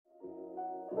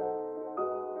Yo,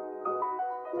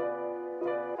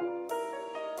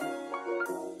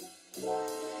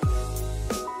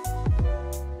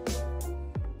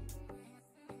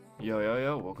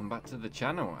 welcome back to the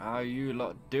channel. How are you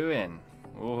lot doing?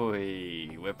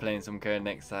 Oi, we're playing some Conan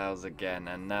Exiles again,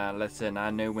 and now listen, I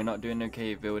know we're not doing no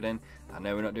cave building, I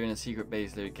know we're not doing a secret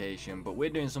base location, but we're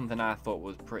doing something I thought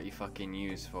was pretty fucking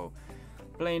useful.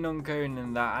 Playing on Conan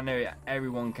and that, I know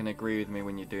everyone can agree with me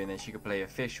when you're doing this. You could play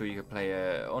official, you could play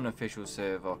a unofficial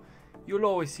server. You'll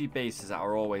always see bases that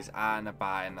are always out and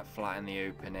about in the flat in the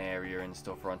open area and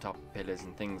stuff, or on top of pillars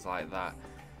and things like that.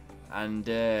 And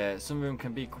some of them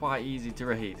can be quite easy to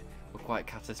raid, or quite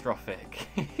catastrophic.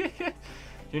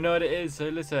 You know what it is? So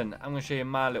listen, I'm going to show you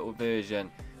my little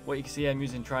version. What you can see, I'm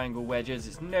using triangle wedges.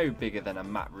 It's no bigger than a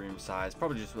map room size,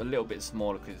 probably just a little bit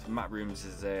smaller because map rooms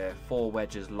is 4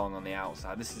 wedges long on the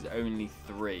outside. This is only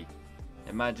 3.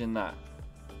 Imagine that.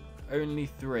 Only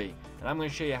 3. And I'm going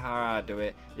to show you how I do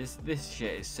it. This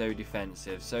shit is so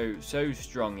defensive, so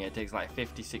strong. Yeah, it takes like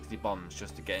 50-60 bombs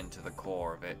just to get into the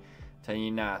core of it. Telling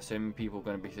you now, so many people are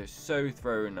going to be so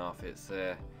thrown off. It's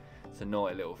a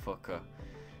naughty little fucker.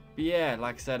 But yeah,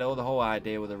 like I said, the whole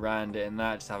idea was around it and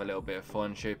that, just have a little bit of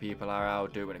fun, show people how I'll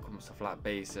do when it comes to flat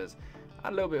bases. I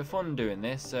had a little bit of fun doing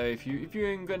this, so if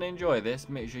you're going to enjoy this,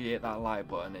 make sure you hit that like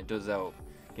button. It does help.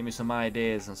 Give me some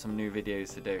ideas and some new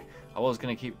videos to do. I was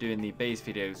going to keep doing the base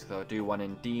videos because I'll do one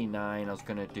in D9. I was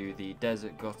going to do the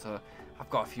desert gutter. I've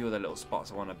got a few other little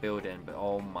spots I want to build in, but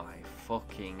oh my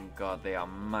fucking god, they are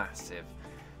massive.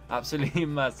 Absolutely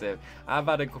massive. I've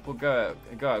had a couple go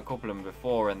at a couple of them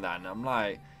before and that, and I'm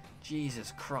like,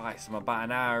 Jesus Christ, I'm about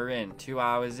an hour in, 2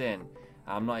 hours in,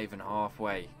 I'm not even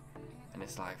halfway. And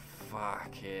it's like,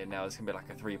 fuck it, now it's going to be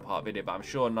like a 3-part video, but I'm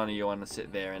sure none of you want to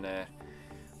sit there and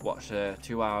watch a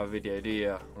 2-hour video, do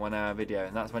you? 1-hour video,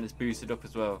 and that's when it's boosted up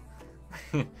as well.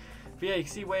 But yeah, you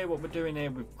can see what we're doing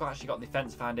here. We've actually got the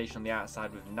fence foundation on the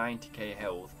outside with 90k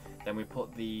health. Then we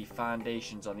put the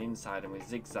foundations on the inside and we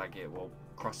zigzag it, we'll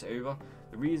cross it over.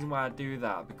 The reason why I do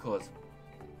that, because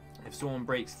if someone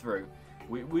breaks through,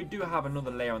 we do have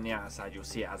another layer on the outside, you'll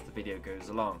see it as the video goes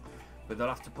along. But they'll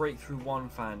have to break through one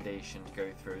foundation to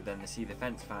go through, then they see the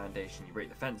fence foundation, you break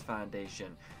the fence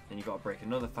foundation, then you've got to break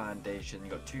another foundation,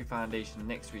 you've got 2 foundations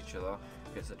next to each other.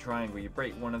 It's a triangle, you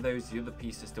break one of those, the other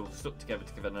piece is still stuck together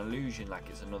to give an illusion like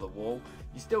it's another wall.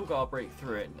 You still got to break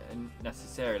through it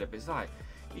necessarily, but it's like,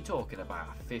 you're talking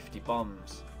about 50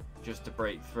 bombs just to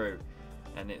break through.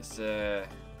 And it's, I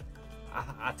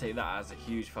take that as a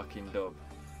huge fucking dub.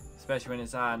 Especially when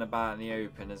it's out and about in the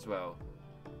open as well.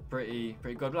 Pretty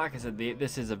good. But like I said,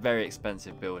 this is a very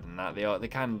expensive build, and that they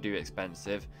can do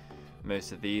expensive,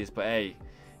 most of these. But hey,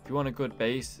 if you want a good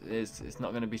base, it's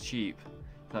not going to be cheap.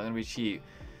 It's not going to be cheap.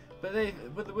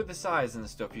 But with the size and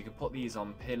stuff, you can put these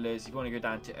on pillars. If you want to go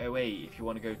down to 08, if you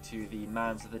want to go to the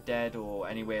Mounds of the Dead or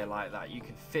anywhere like that, you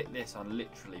can fit this on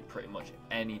literally pretty much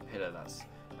any pillar that's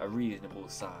a reasonable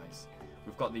size.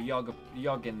 We've got the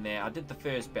yog in there. I did the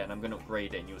first bit and I'm going to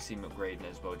upgrade it, and you'll see me upgrading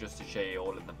as well, just to show you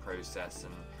all in the process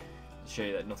and show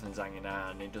you that nothing's hanging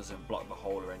out and it doesn't block the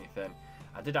hole or anything.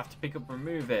 I did have to pick up and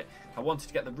remove it. I wanted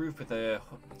to get the roof with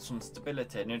some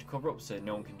stability, to cover up so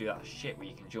no one can do that shit where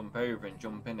you can jump over and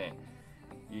jump in it.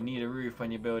 You need a roof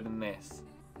when you're building this.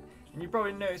 And you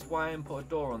probably noticed why I didn't put a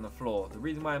door on the floor. The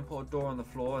reason why I didn't put a door on the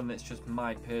floor, and it's just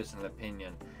my personal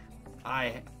opinion,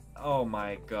 oh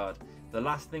my god, the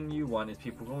last thing you want is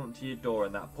people going up to your door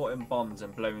and that, putting bombs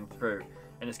and blowing through.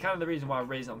 And it's kind of the reason why I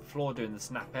raised it on the floor doing the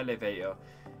snap elevator.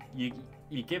 You're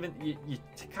kind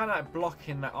of like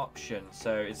blocking that option.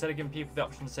 So instead of giving people the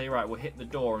option to say, right, we'll hit the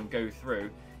door and go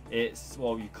through, it's,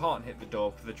 well, you can't hit the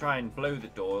door, because if they try and blow the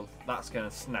door, that's going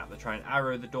to snap. They try and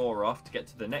arrow the door off to get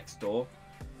to the next door.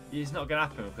 It's not going to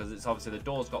happen, because it's obviously the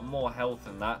door's got more health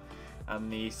than that,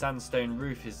 and the sandstone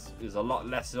roof is a lot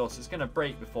less, so it's going to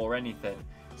break before anything.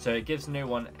 So it gives no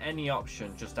one any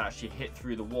option just to actually hit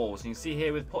through the walls. And you can see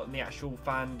here with putting the actual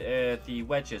the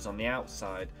wedges on the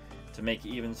outside to make it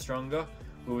even stronger.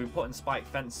 We'll be putting spike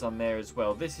fences on there as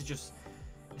well. This is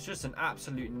it's just an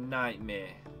absolute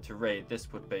nightmare to raid,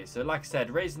 this would be. So like I said,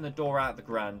 raising the door out the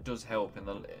ground does help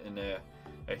in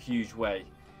a huge way.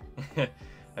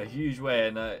 A huge way,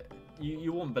 and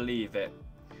you wouldn't believe it.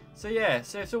 So yeah,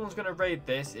 so if someone's going to raid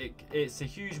this, it's a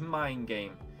huge mind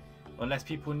game. Unless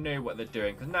people know what they're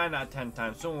doing, because 9 out of 10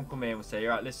 times someone will come in and will say,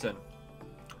 alright, listen,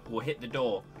 we'll hit the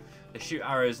door. They shoot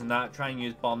arrows and that, try and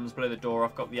use bombs, blow the door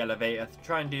off, got the elevator,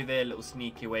 try and do their little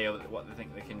sneaky way of what they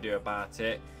think they can do about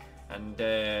it. And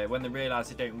when they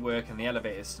realise it don't work and the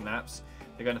elevator snaps,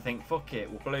 they're going to think, fuck it,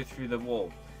 we'll blow through the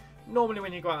wall. normally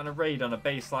when you go out on a raid on a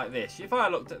base like this, if I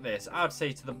looked at this, I'd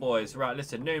say to the boys, right,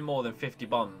 listen, no more than 50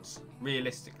 bombs,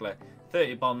 realistically.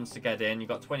 30 bombs to get in, you've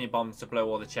got 20 bombs to blow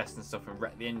all the chests and stuff and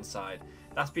wreck the inside.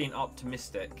 That's being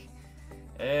optimistic.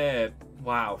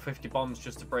 Wow, 50 bombs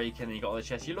just to break in and you got all the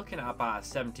chests. You're looking at about a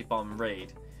 70 bomb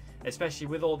raid, especially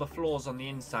with all the floors on the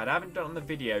inside. I haven't done it on the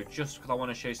video just because I want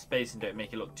to show space and don't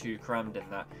make it look too crammed in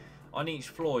that. On each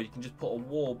floor you can just put a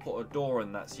wall, put a door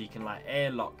in that, so you can like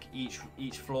airlock each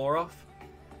floor off.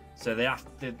 So they're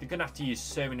gonna have to use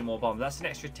so many more bombs. That's an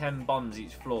extra 10 bombs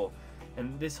each floor.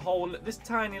 And this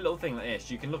tiny little thing like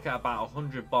this, you can look at about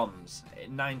 100 bombs,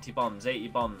 90 bombs, 80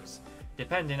 bombs,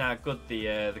 depending how good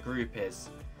the group is.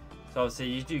 So obviously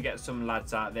you do get some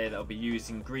lads out there that'll be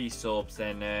using grease orbs,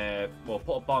 then well,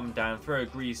 put a bomb down, throw a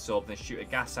grease orb, then shoot a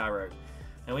gas arrow.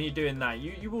 And when you're doing that,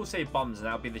 you will save bombs, and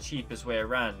that'll be the cheapest way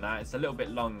around that. It's a little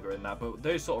bit longer in that, but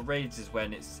those sort of raids is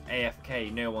when it's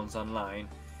AFK, no one's online.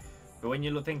 But when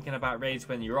you're thinking about raids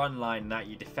when you're online, that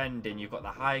you're defending, you've got the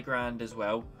high ground as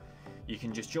well. You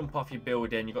can just jump off your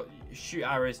building, you've got shoot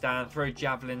arrows down, throw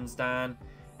javelins down,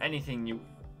 anything you...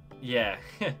 Yeah,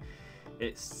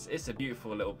 it's a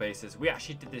beautiful little basis. We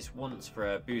actually did this once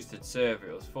for a boosted server,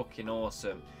 it was fucking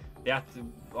awesome. They had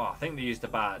to, I think they used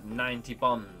about 90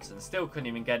 bombs and still couldn't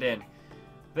even get in.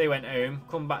 They went home,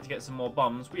 come back to get some more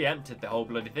bombs. We emptied the whole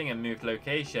bloody thing and moved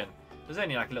location. There's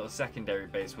only like a little secondary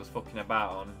base was fucking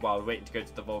about on while we're waiting to go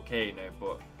to the volcano.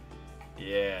 But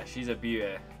yeah, she's a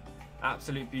beauty,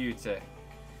 absolute beauty.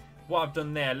 What I've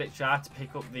done there, literally I had to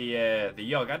pick up the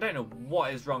Yog. I don't know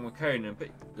what is wrong with Conan, but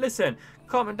listen,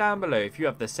 comment down below if you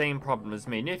have the same problem as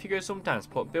me. And if you go sometimes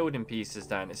put building pieces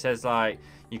down, it says like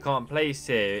you can't place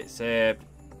here, it's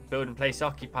building place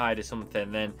occupied or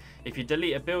something. Then if you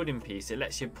delete a building piece, it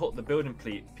lets you put the building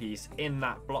piece in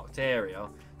that blocked area,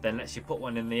 then lets you put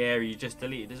one in the area you just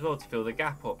deleted as well to fill the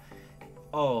gap up.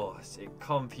 Oh, it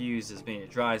confuses me,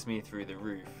 it drives me through the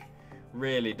roof,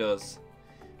 really does.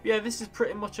 Yeah, this is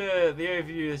pretty much the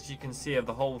overview, as you can see, of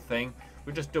the whole thing.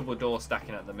 We're just double door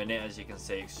stacking at the minute, as you can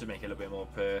see, just to make it a little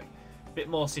bit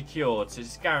more secured. So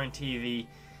just guarantee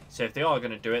so if they are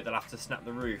going to do it, they'll have to snap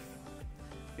the roof.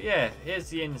 But yeah, here's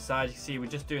the inside. You can see we're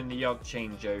just doing the Yog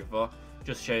changeover,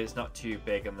 just so it's not too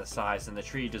big on the size and the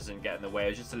tree doesn't get in the way.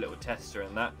 It's just a little tester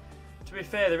in that. To be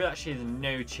fair, there actually is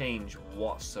no change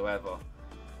whatsoever.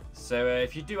 So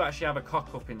if you do actually have a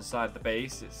cock up inside the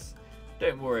base,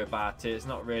 don't worry about it, it's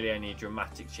not really any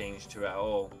dramatic change to it at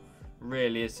all,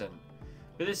 really isn't.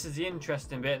 But this is the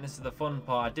interesting bit and this is the fun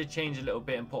part. I did change a little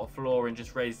bit and put a floor and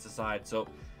just raise the sides up.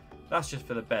 That's just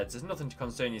for the beds, there's nothing to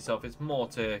concern yourself, it's more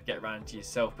to get around to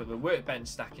yourself. But the workbench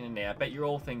stacking in here, I bet you're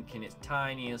all thinking it's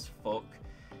tiny as fuck,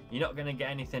 you're not going to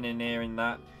get anything in here in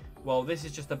that. Well, this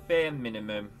is just a bare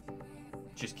minimum,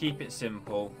 just keep it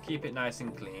simple, keep it nice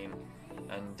and clean,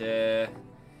 and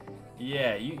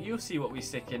yeah, you'll see what we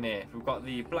stick in here. We've got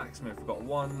the blacksmith, we've got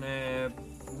one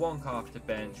carpenter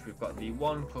bench, we've got the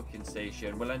one cooking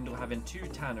station. We'll end up having 2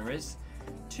 tanneries,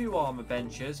 2 armor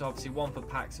benches, obviously one for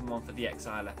packs and one for the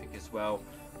Exile Epic as well.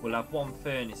 We'll have 1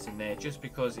 furnace in there, just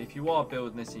because if you are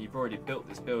building this and you've already built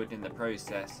this building in the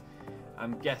process,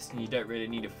 I'm guessing you don't really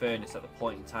need a furnace at the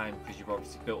point in time because you've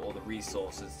obviously built all the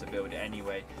resources to build it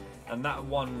anyway. And that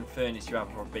 1 furnace you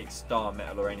have for a big star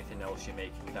metal or anything else you're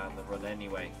making down the run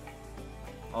anyway.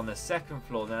 On the second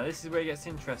floor, now this is where it gets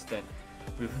interesting.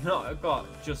 We've not got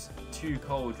just 2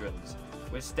 cauldrons.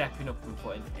 We're stepping up and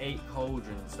putting 8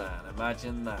 cauldrons down.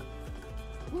 Imagine that.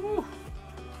 Woo!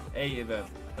 8 of them.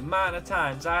 The amount of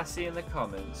times I see in the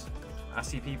comments, I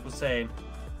see people saying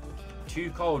 2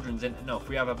 cauldrons isn't enough.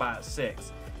 We have about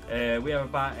 6. We have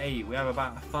about 8. We have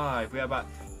about 5. We have about...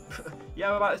 you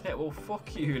have about this many. Well,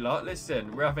 fuck you lot.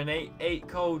 Listen, we're having 8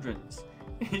 cauldrons.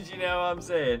 Do you know what I'm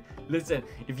saying? Listen,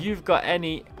 if you've got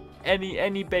any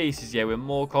bases, yeah, with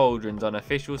more cauldrons on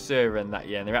official server and that,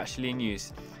 yeah, and they're actually in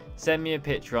use, send me a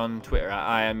picture on Twitter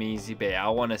at EzyB. I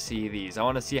want to see these. I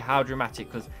want to see how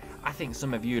dramatic, because I think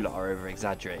some of you lot are over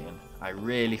exaggerating. I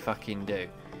really fucking do.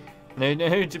 No,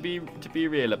 to be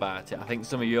real about it, I think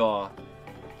some of you are.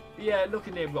 But yeah,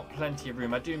 looking here, we've got plenty of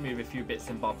room. I do move a few bits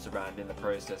and bobs around in the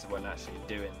process of when actually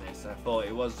doing this. I thought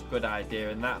it was a good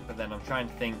idea and that, but then I'm trying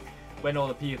to think, when all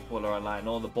the people are online,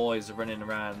 all the boys are running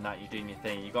around and that, you're doing your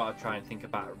thing, you got to try and think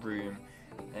about room,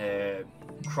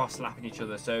 cross-lapping each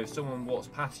other. So if someone walks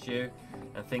past you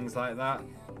and things like that,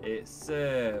 it's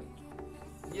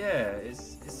yeah,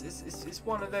 it's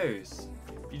one of those.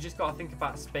 You just got to think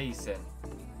about spacing.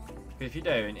 But if you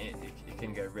don't, it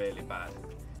can go really bad.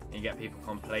 And you get people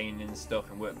complaining and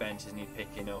stuff, and workbenches need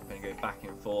picking up and go back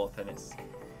and forth, and it's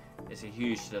a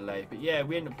huge delay. But yeah,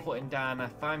 we ended up putting down,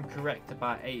 if I'm correct,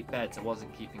 about 8 beds. I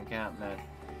wasn't keeping count then.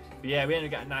 But yeah, we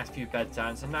ended up getting a nice few beds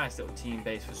down. It's a nice little team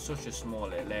base for such a small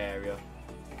little area.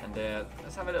 And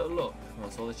let's have a little look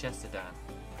once all the chests are down.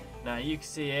 Now you can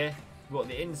see here, we've got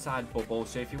the inside bubble.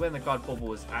 So if you when the god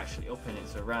bubble is actually up and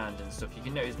it's around and stuff, you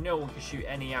can notice no one can shoot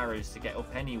any arrows to get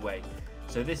up anyway.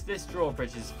 So this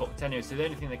drawbridge is fucked anyway. So the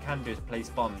only thing they can do is place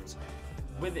bombs.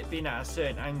 With it being at a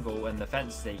certain angle and the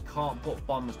fence there, you can't put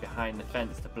bombs behind the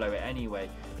fence to blow it anyway.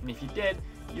 And if you did,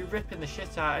 you're ripping the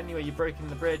shit out anyway. You're breaking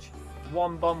the bridge.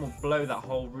 One bomb will blow that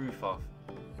whole roof off.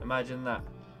 Imagine that.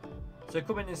 So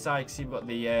coming inside, you can see we've got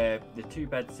the 2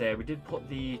 beds there. We did put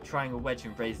the triangle wedge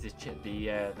and raise the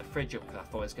fridge up because I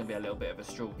thought it was going to be a little bit of a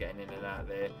struggle getting in and out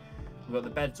there. We've got the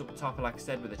beds up top, like I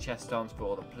said, with the chest arms for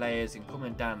all the players, and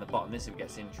coming down the bottom, this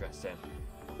gets interesting.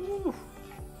 Woo,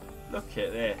 look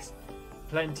at this.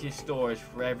 Plenty of storage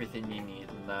for everything you need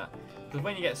and that. Because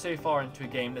when you get so far into a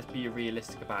game, let's be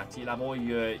realistic about it. You'll have all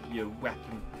your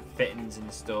weapon fittings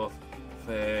and stuff.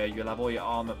 You'll have all your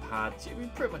armor pads. We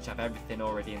pretty much have everything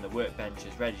already in the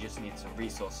workbenches ready. You just need some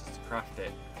resources to craft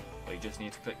it, or you just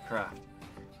need to click craft.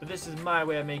 But this is my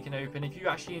way of making it open. If you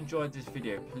actually enjoyed this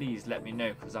video, please let me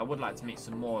know, because I would like to make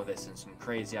some more of this and some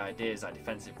crazy ideas like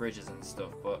defensive bridges and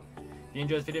stuff. But if you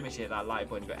enjoyed this video, make sure you hit that like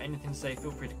button. If you've got anything to say,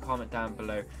 feel free to comment down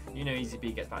below. You know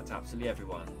EzyB gets back to absolutely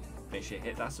everyone. Make sure you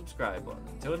hit that subscribe button.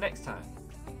 Until next time,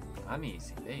 I'm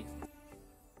EzyB.